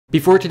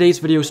Before today's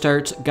video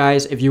starts,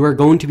 guys, if you are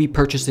going to be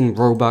purchasing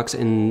Robux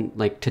in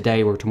like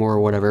today or tomorrow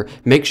or whatever,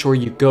 make sure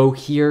you go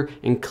here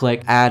and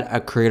click add a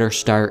creator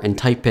start and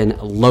type in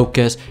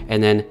locus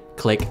and then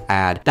click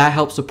add. That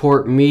helps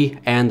support me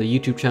and the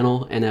YouTube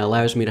channel, and it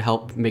allows me to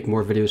help make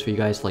more videos for you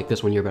guys like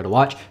this one you're about to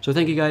watch. So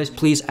thank you guys.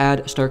 Please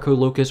add start code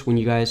locus when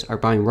you guys are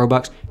buying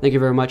Robux. Thank you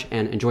very much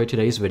and enjoy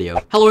today's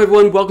video. Hello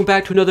everyone, welcome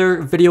back to another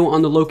video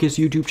on the Locus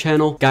YouTube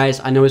channel. Guys,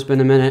 I know it's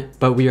been a minute,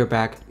 but we are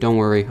back. Don't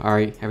worry, all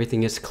right?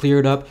 Everything is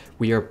cleared up.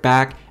 We are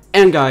back.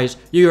 And guys,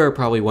 you are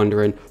probably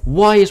wondering,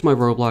 why is my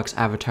Roblox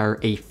avatar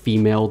a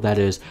female that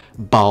is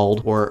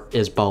bald or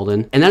is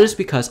balding? And that is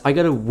because I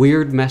got a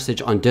weird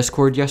message on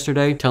Discord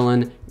yesterday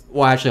telling,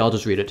 well, actually, I'll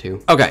just read it to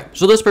you. Okay,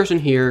 so this person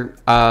here,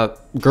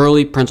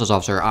 girly princess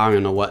officer, I don't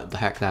even know what the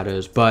heck that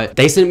is, but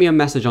they sent me a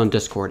message on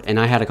Discord and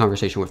I had a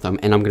conversation with them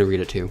and I'm gonna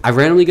read it to you. I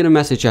randomly got a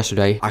message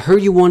yesterday. I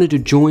heard you wanted to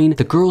join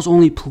the girls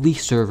only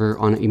police server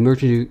on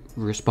emergency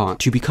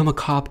response. To become a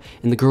cop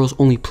in the girls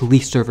only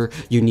police server,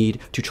 you need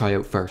to try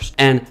out first.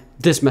 And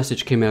this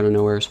message came out of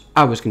nowhere.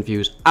 I was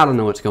confused. I don't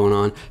know what's going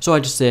on. So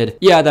I just said,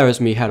 yeah, that was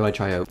me. How do I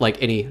try out?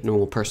 Like any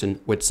normal person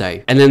would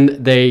say. And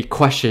then they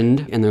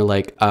questioned and they're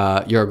like,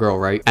 you're a girl,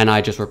 right? And I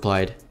just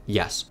replied,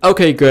 yes.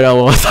 Okay, good.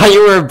 LOL. I thought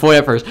you were a boy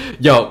at first.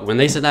 Yo, when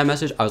they sent that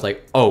message, I was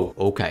like, oh,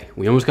 okay.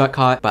 We almost got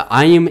caught, but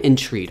I am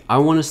intrigued. I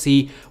want to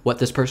see what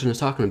this person is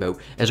talking about.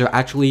 Is there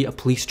actually a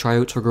police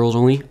tryouts for girls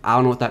only? I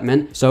don't know what that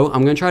meant. So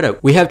I'm going to try it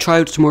out. We have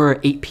tryouts tomorrow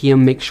at 8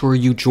 p.m. Make sure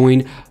you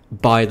join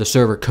by the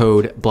server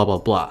code blah blah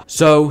blah.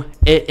 So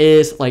it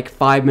is like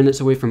 5 minutes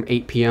away from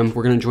 8 p.m.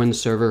 We're gonna join the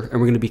server and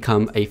we're gonna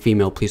become a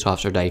female police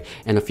officer day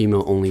and a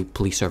female only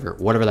police server,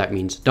 whatever that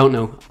means. Don't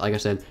know. Like I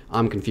said,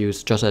 I'm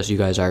confused just as you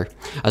guys are.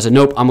 I said,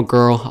 nope, I'm a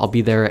girl. I'll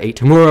be there at 8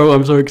 tomorrow.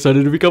 I'm so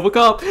excited to become a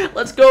cop.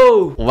 Let's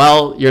go.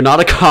 Well, you're not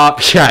a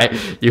cop yet.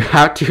 You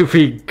have to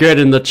be good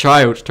in the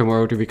tryouts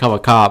tomorrow to become a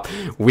cop.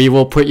 We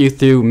will put you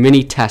through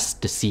mini tests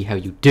to see how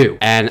you do,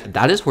 and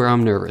that is where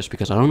I'm nervous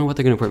because I don't know what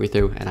they're gonna put me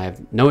through and I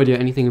have no idea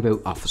anything about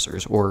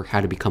officers or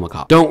how to become a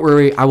cop. Don't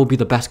worry, I will be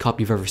the best cop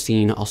you've ever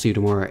seen. I'll see you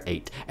tomorrow at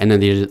 8. And then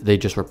they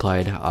just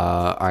replied,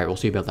 all right, we'll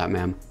see about that,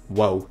 ma'am.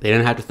 Whoa, they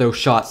didn't have to throw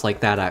shots like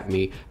that at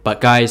me.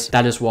 But guys,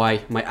 that is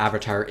why my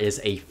avatar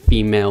is a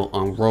female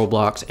on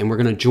Roblox, and we're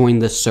gonna join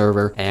this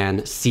server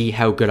and see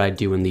how good I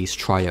do in these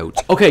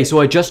tryouts. Okay,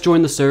 so I just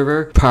joined the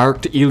server,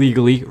 parked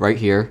illegally right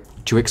here.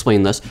 To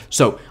explain this,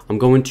 so I'm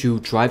going to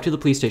drive to the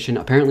police station.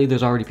 Apparently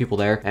there's already people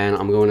there, and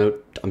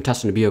I'm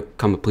testing to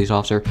become a police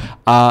officer.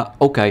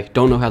 Okay,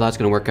 don't know how that's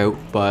gonna work out,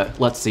 but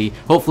let's see.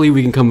 Hopefully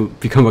we can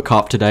become a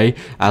cop today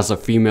as a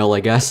female, I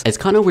guess. It's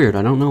kind of weird.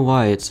 I don't know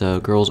why it's a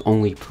girls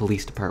only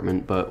police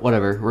department, but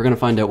whatever. We're gonna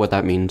find out what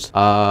that means.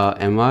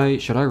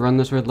 Should I run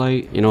this red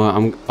light? You know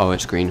what, oh,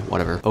 it's green,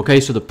 whatever. Okay,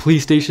 so the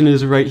police station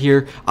is right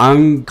here.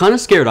 I'm kind of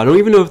scared. I don't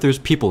even know if there's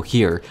people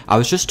here. I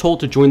was just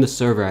told to join the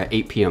server at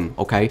 8 p.m.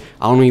 okay,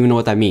 I don't even know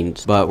what that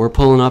means, but we're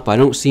pulling up. I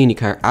don't see any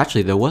car.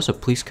 Actually, there was a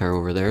police car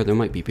over there. There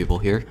might be people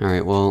here. All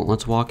right, well,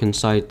 let's walk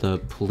inside the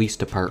police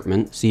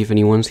department, see if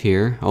anyone's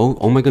here.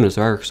 Oh my goodness,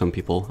 there are some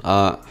people.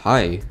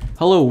 Hi.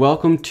 Hello,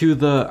 welcome to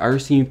the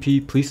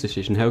RCMP police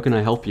station. How can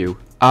I help you?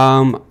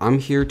 I'm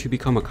here to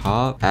become a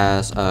cop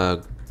as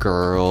a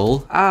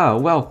girl.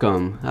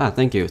 Welcome.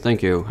 Thank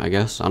you, I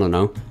guess. I don't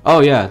know.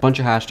 Oh yeah, bunch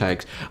of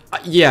hashtags.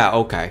 Yeah,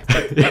 okay.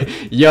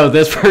 Yo,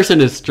 this person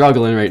is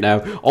struggling right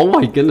now. Oh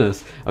my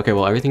goodness. Okay,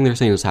 well, everything they're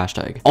saying is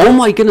hashtag. Oh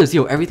my goodness,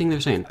 yo, everything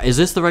they're saying. Is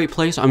this the right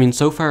place? I mean,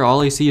 so far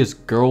all I see is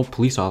girl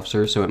police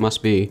officer, so it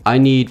must be. I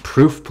need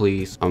proof,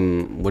 please.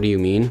 What do you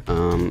mean?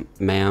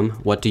 Ma'am,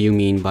 what do you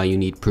mean by you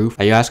need proof?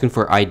 Are you asking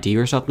for ID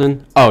or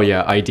something? Oh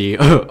yeah, ID.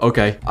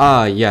 Okay.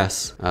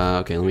 Yes.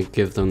 Okay, let me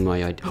give them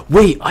my ID.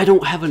 Wait, I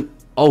don't have an...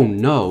 Oh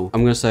no.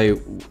 I'm gonna say,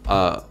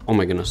 oh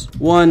my goodness.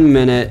 1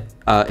 minute.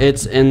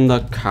 It's in the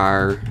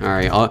car. All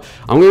right,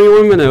 I'm gonna be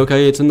 1 minute,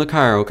 okay? It's in the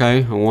car,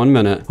 okay? 1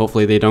 minute.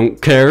 Hopefully they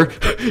don't care.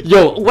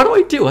 Yo,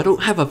 what do? I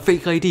don't have a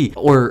fake ID,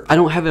 or I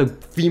don't have a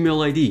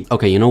female ID.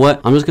 Okay, you know what?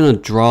 I'm gonna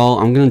draw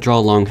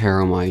long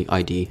hair on my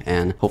ID,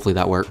 and hopefully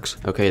that works.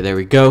 Okay, there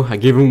we go. I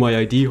gave them my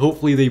ID.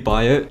 Hopefully they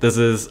buy it. This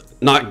is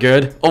not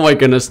good. Oh my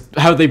goodness,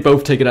 how they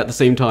both take it at the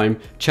same time.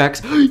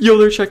 Checks. Yo,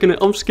 they're checking it.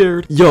 I'm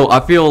scared. Yo, I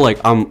feel like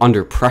I'm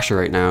under pressure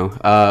right now.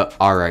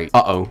 All right.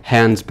 Uh-oh.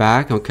 Hands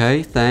back.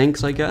 Okay,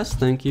 thanks, I guess.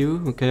 Thank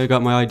you. Okay, I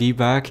got my ID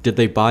back. Did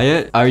they buy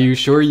it? Are you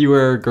sure you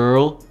are a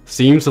girl?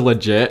 Seems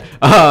legit.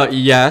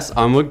 Yes,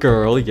 I'm a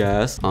girl.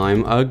 Yes,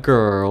 I'm a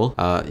girl.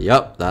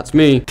 Yep, that's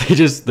me.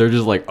 They're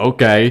just like,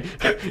 okay.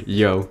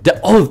 Yo.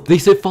 Oh, they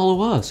said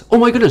follow us. Oh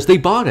my goodness, they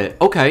bought it.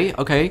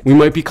 Okay. We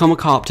might become a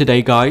cop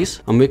today,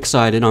 guys. I'm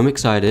excited.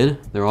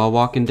 They're all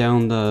walking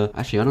down the...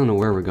 Actually, I don't know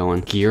where we're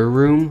going. Gear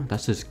room?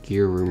 That's this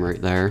gear room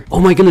right there. Oh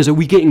my goodness, are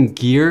we getting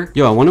gear?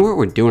 Yo, I wonder what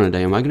we're doing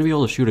today. Am I gonna be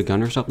able to shoot a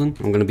gun or something?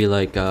 I'm gonna be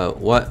like,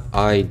 what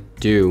I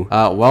do.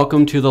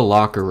 Welcome to the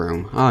locker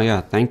room. Oh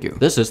yeah, thank you.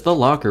 This is the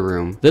locker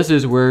room. This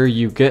is where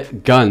you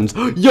get guns.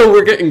 Yo,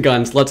 we're getting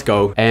guns. Let's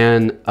go.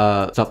 And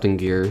something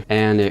gear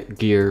and a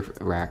gear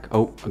rack.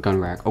 Oh, a gun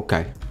rack.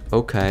 Okay.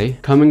 Okay.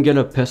 Come and get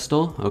a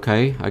pistol.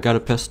 Okay, I got a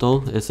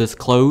pistol. Is this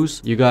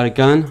closed? You got a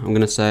gun? I'm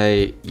gonna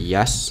say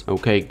yes.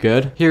 Okay,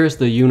 good. Here's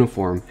the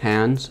uniform.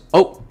 Hands.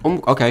 Oh,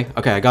 okay.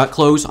 Okay, I got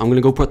clothes. I'm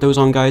gonna go put those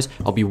on, guys.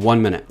 I'll be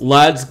 1 minute.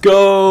 Let's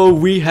go.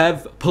 We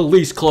have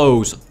police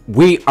clothes.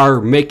 We are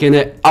making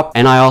it up.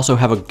 And I also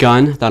have a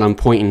gun that I'm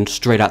pointing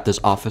straight at this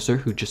officer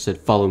who just said,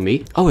 follow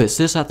me. Oh, it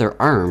says that they're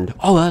armed.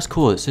 Oh, that's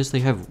cool. It says they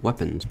have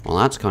weapons. Well,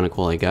 that's kind of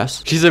cool, I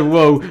guess. She said,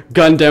 whoa,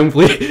 gun down,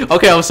 please.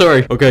 Okay, I'm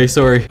sorry. Okay,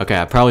 sorry. Okay,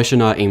 I probably should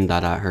not aim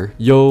that at her.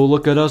 Yo,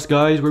 look at us,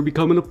 guys. We're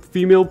becoming a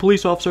female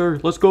police officer.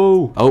 Let's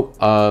go.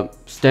 Oh,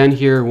 stand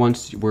here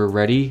once we're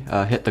ready.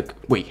 Hit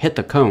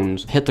the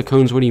cones. Hit the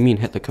cones? What do you mean,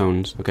 hit the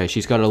cones? Okay,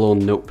 she's got a little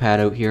notepad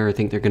out here. I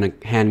think they're gonna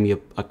hand me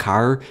a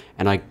car,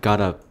 and I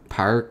gotta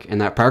park in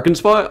that parking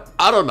spot.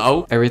 I don't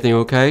know. Everything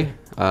okay?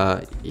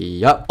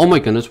 Yep. Oh my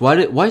goodness, why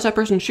is that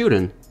person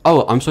shooting?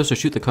 Oh, I'm supposed to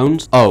shoot the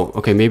cones? Oh,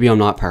 okay, maybe I'm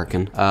not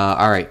parking.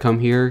 All right, come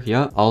here.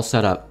 Yep, all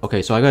set up.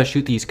 Okay, so I gotta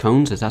shoot these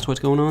cones. Is that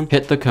what's going on?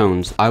 Hit the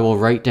cones. I will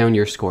write down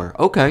your score.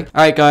 Okay. All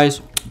right,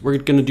 guys. We're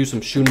gonna do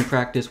some shooting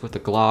practice with the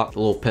Glock, a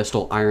little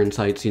pistol, iron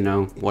sights, you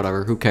know,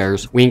 whatever, who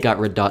cares? We ain't got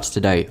red dots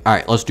today. All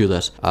right, let's do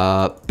this.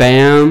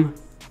 Bam,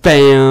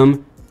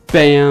 bam,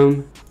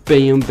 bam.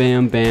 Bam,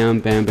 bam, bam,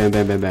 bam, bam,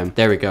 bam, bam, bam.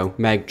 There we go.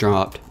 Mag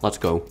dropped. Let's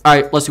go. All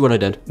right, let's see what I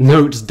did.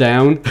 Notes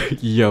down.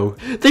 Yo.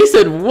 They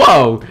said,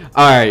 whoa.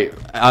 All right.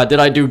 Did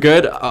I do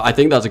good? I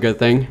think that's a good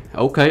thing.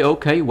 Okay,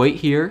 okay. Wait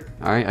here.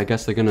 All right. I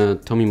guess they're gonna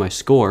tell me my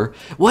score.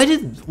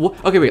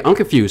 Okay, wait. I'm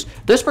confused.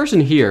 This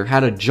person here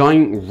had a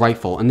giant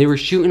rifle and they were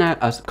shooting at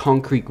a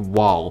concrete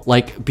wall.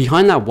 Like,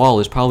 behind that wall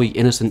is probably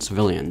innocent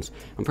civilians.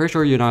 I'm pretty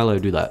sure you're not allowed to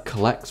do that.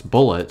 Collects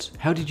bullets.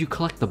 How did you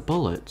collect the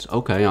bullets?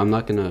 Okay, I'm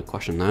not gonna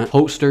question that.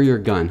 Holster your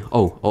gun.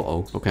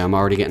 Oh. Okay, I'm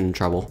already getting in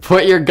trouble.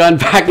 Put your gun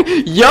back.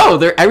 Yo,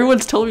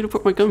 everyone's telling me to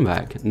put my gun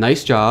back.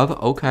 Nice job.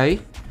 Okay.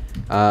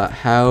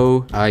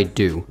 How I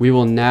do. We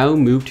will now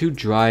move to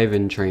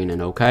drive-in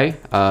training, okay?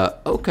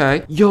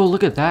 Okay. Yo,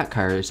 look at that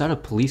car. Is that a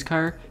police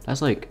car?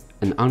 That's like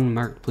an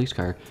unmarked police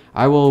car.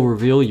 I will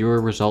reveal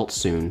your results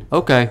soon.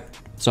 Okay.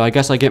 So I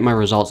guess I get my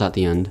results at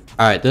the end.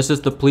 All right, this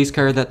is the police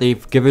car that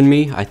they've given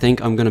me. I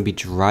think I'm gonna be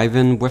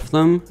driving with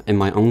them in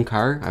my own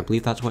car. I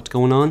believe that's what's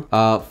going on.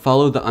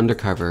 Follow the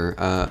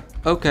undercover.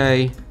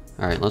 Okay.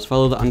 All right, let's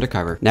follow the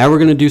undercover. Now we're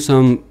gonna do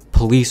some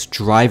police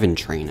driving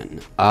training.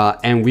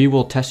 And we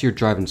will test your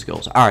driving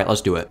skills. All right,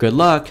 let's do it. Good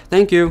luck.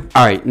 Thank you.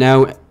 All right,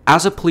 now,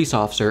 as a police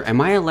officer, am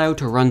I allowed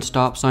to run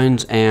stop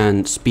signs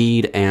and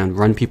speed and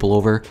run people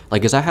over?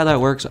 Like, is that how that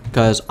works?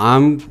 Because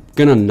I'm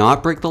gonna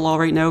not break the law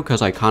right now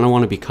because I kind of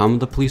want to become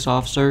the police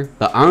officer.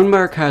 The iron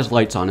mark has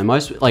lights on.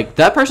 Like,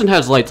 that person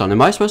has lights on.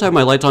 Am I supposed to have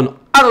my lights on?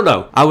 I don't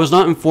know. I was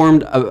not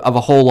informed of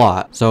a whole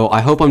lot. So I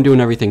hope I'm doing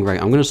everything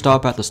right. I'm gonna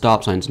stop at the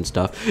stop signs and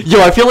stuff.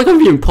 Yo, I feel like I'm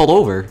being pulled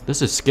over.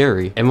 This is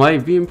scary. Am I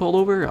being pulled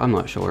over? I'm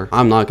not sure.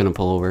 I'm not gonna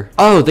pull over.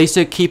 Oh, they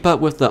said keep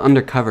up with the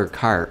undercover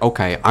car.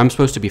 Okay, I'm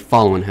supposed to be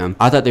following him.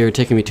 I thought they were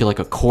taking me to like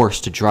a course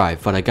to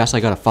drive, but I guess I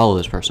gotta follow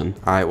this person.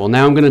 All right, well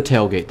now I'm gonna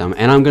tailgate them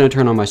and I'm gonna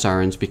turn on my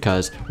sirens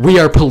because we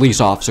are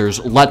police officers.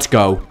 Let's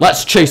go.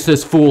 Let's chase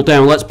this fool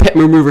down. Let's pit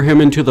maneuver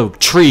him into the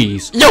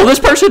trees. Yo, this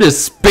person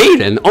is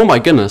speeding. Oh my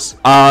goodness.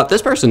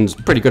 This person's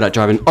pretty good at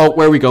driving. Oh,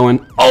 where are we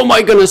going? Oh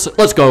my goodness.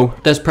 Let's go.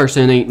 This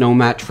person ain't no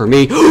match for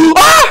me.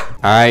 Ah!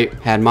 All right,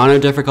 had minor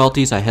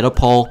difficulties. I hit a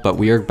pole, but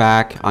we are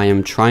back. I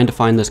am trying to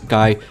find this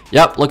guy.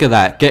 Yep, look at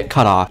that. Get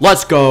cut off.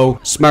 Let's go.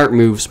 Smart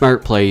move,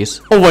 smart plays.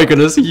 Oh my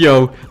goodness,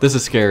 yo, this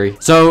is scary.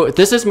 So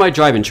this is my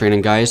driving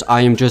training, guys. I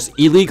am just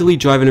illegally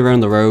driving around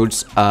the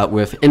roads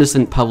with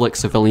innocent public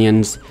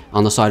civilians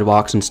on the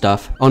sidewalks and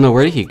stuff. Oh no,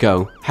 where did he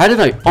go? How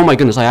did I? Oh my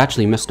goodness, I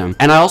actually missed him.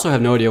 And I also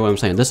have no idea what I'm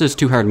saying. This is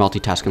too hard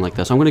multitasking like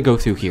this. I'm gonna go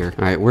through here.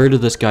 All right, where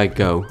did this guy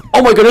go?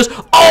 Oh my goodness.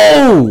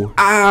 Oh!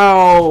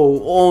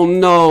 Ow! Oh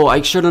no,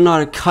 I should have not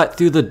cut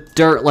through the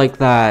dirt like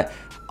that.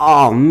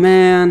 Oh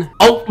man.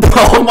 Oh,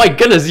 oh my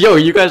goodness. Yo,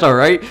 you guys all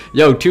right?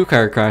 Yo, 2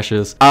 car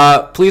crashes.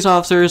 Police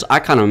officers, I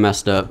kind of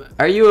messed up.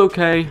 Are you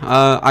okay?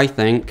 I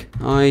think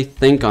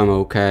I'm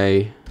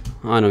okay.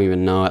 I don't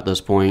even know at this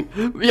point.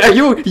 Yeah,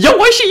 yo,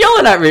 why is she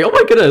yelling at me? Oh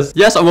my goodness.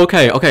 Yes, I'm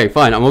okay. Okay,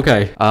 fine, I'm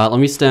okay. Let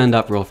me stand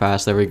up real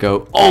fast. There we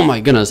go. Oh my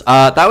goodness.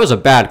 That was a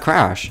bad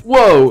crash.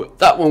 Whoa,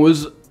 that one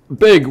was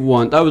big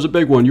one. That was a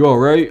big one. You all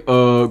right?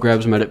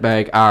 Grabs medic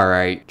bag. All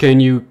right.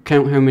 Can you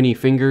count how many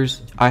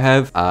fingers I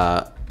have?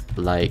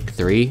 Like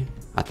 3.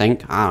 I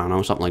think. I don't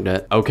know, something like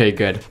that. Okay,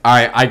 good. All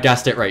right, I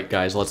guessed it right,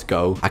 guys. Let's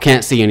go. I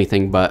can't see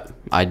anything, but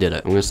I did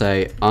it. I'm gonna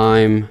say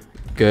I'm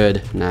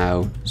good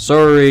now.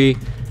 Sorry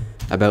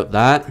about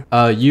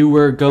that. You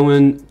were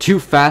going too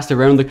fast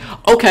around the...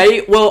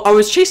 Okay, well, I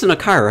was chasing a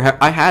car.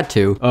 I had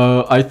to.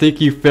 I think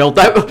you failed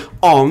that.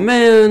 Oh,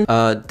 man.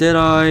 Did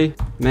I?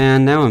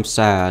 Man, now I'm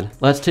sad.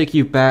 Let's take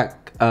you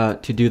back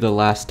to do the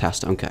last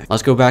test. Okay,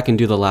 let's go back and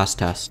do the last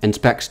test.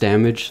 Inspects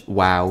damage.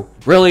 Wow.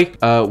 Really?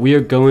 We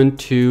are going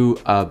to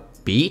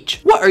beach?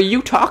 What are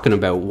you talking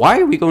about? Why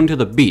are we going to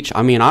the beach?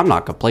 I mean, I'm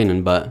not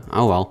complaining, but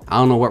oh well. I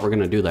don't know what we're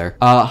gonna do there.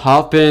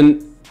 Hop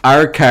in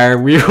our car.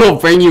 We will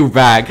bring you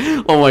back.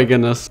 Oh my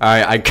goodness. All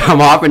right, I come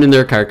hopping in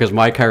their car because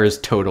my car is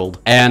totaled.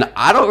 And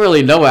I don't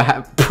really know what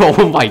happened.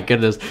 Oh my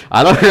goodness.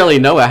 I don't really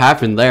know what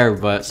happened there,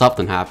 but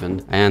something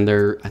happened. And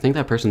I think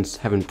that person's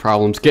having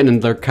problems getting in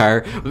their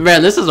car.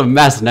 Man, this is a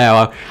mess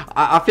now.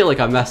 I feel like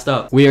I messed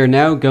up. We are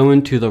now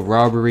going to the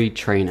robbery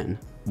training.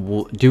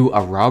 Do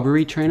a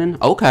robbery training?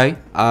 Okay.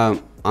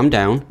 I'm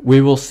down.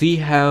 We will see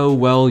how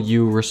well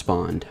you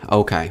respond.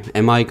 Okay.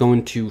 Am I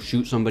going to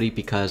shoot somebody?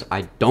 Because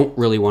I don't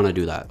really want to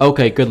do that.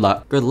 Okay, good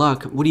luck. Good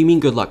luck? What do you mean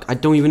good luck? I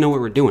don't even know what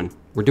we're doing.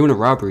 We're doing a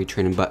robbery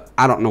training, but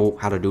I don't know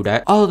how to do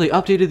that. Oh, they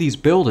updated these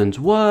buildings.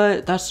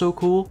 What? That's so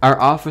cool. Our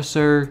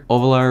officer,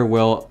 Ovalar,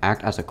 will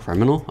act as a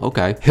criminal.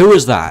 Okay. Who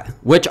is that?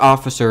 Which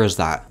officer is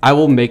that? I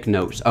will make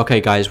notes.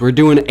 Okay, guys, we're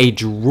doing a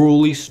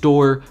jewelry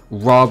store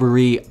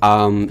robbery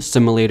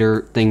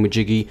simulator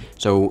thingamajiggy.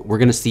 So we're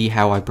going to see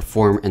how I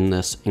perform in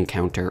this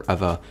encounter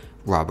of a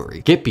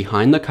robbery. Get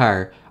behind the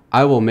car.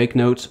 I will make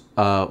notes.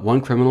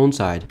 One criminal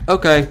inside.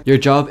 Okay. Your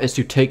job is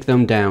to take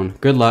them down.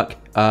 Good luck.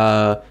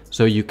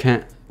 So you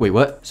can't... Wait,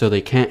 what? So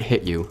they can't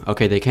hit you.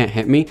 Okay, they can't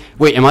hit me.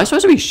 Wait, am I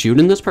supposed to be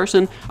shooting this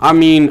person? I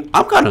mean,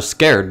 I'm kind of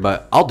scared,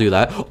 but I'll do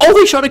that. Oh,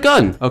 they shot a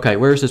gun. Okay,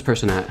 where is this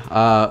person at?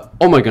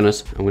 Oh my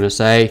goodness. I'm gonna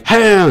say,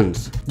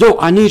 hands. Yo,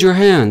 I need your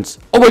hands.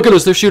 Oh my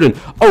goodness, they're shooting.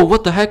 Oh,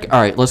 what the heck?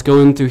 All right, let's go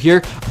in through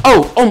here.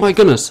 Oh my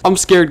goodness. I'm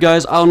scared,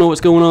 guys. I don't know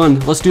what's going on.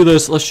 Let's do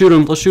this. Let's shoot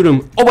him. Let's shoot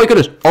him. Oh my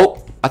goodness.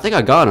 Oh, I think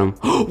I got him.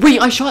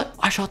 Wait, I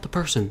shot the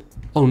person.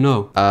 Oh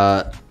no.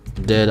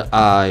 Did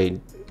I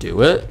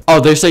do it?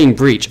 Oh, they're saying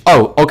breach.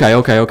 Oh, okay.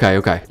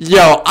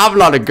 Yo, I'm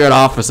not a good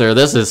officer.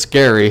 This is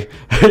scary.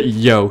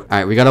 Yo. All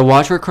right, we gotta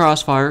watch for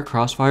crossfire.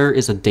 Crossfire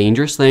is a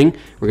dangerous thing.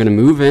 We're gonna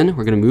move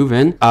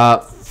in.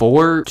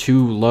 4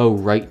 too low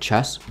right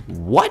chest.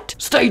 What?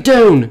 Stay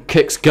down.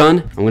 Kicks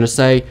gun. I'm gonna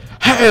say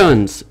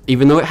hands.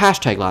 Even though it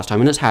hashtagged last time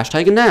and it's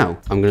hashtagging now.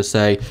 I'm gonna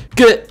say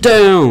get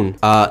down.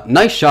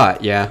 Nice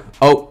shot. Yeah.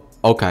 Oh.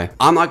 Okay,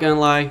 I'm not gonna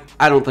lie,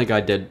 I don't think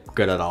I did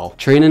good at all.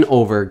 Training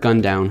over,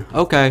 gun down.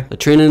 Okay, the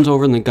training's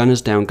over and the gun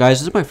is down. Guys,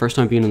 this is my first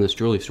time being in this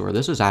jewelry store.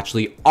 This is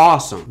actually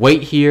awesome.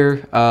 Wait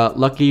here,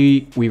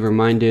 lucky we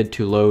reminded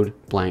to load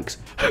blanks.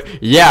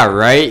 Yeah,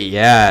 right?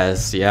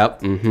 Yes,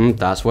 yep,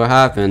 that's what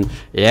happened.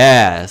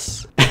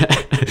 Yes.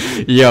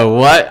 Yo,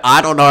 what?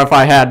 I don't know if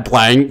I had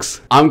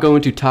blanks. I'm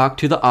going to talk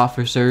to the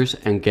officers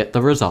and get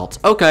the results.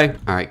 Okay.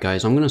 All right,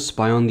 guys, I'm going to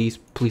spy on these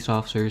police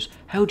officers.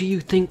 How do you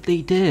think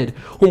they did?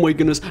 Oh my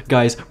goodness.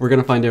 Guys, we're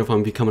going to find out if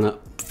I'm becoming a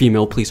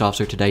female police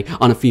officer today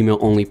on a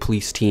female-only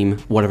police team,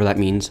 whatever that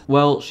means.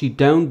 Well, she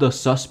downed the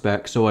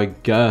suspect, so I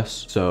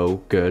guess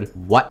so. Good.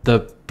 What?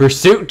 The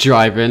pursuit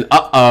driving.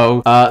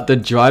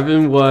 The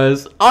driving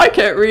was... Oh, I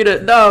can't read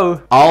it.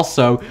 No.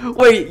 Also,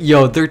 wait,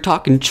 yo, they're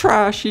talking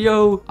trash,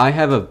 yo. I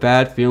have a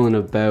bad feeling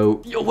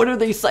about... Yo, what are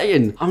they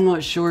saying? I'm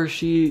not sure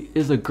she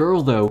is a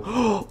girl, though.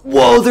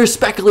 Whoa, they're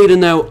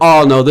speculating now.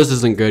 Oh, no, this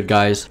isn't good,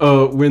 guys.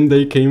 When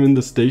they came in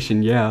the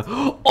station, yeah.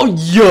 Oh,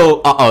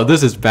 yo.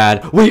 This is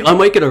bad. Wait, I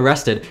might get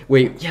arrested.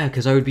 Wait, yeah,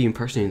 because I would be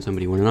impersonating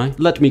somebody, wouldn't I?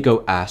 Let me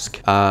go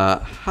ask.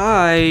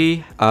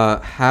 Hi.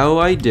 How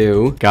I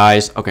do?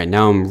 Guys, okay,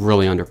 now I'm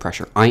really under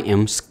pressure. I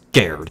am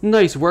scared.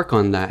 Nice work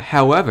on that.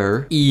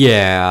 However,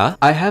 yeah,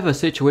 I have a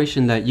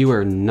situation that you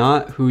are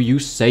not who you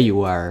say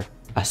you are.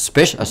 A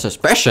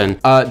suspicion?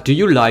 Do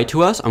you lie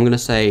to us? I'm gonna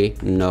say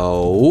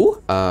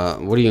no.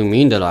 What do you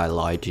mean that I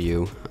lied to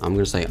you? I'm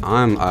gonna say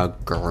I'm a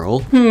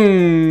girl.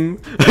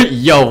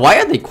 Yo, why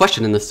are they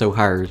questioning this so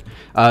hard?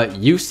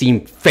 You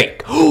seem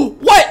fake.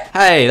 What?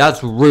 Hey,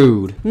 that's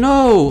rude.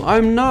 No,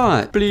 I'm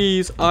not.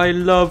 Please, I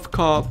love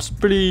cops,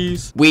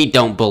 please. We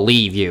don't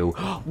believe you.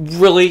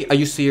 Really? Are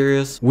you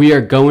serious? We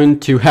are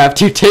going to have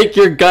to take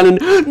your gun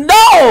and...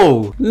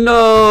 No!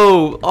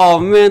 No! Oh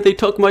man, they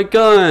took my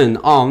gun.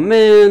 Oh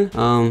man.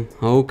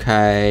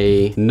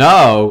 Okay.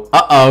 No.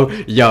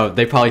 Yo,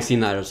 they probably seen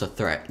that as a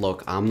threat.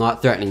 Look, I'm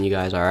not threatening you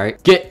guys,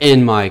 alright? Get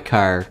in my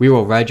car. We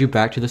will ride you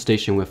back to the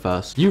station with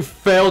us. You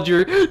failed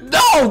your...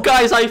 No,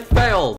 guys, I failed.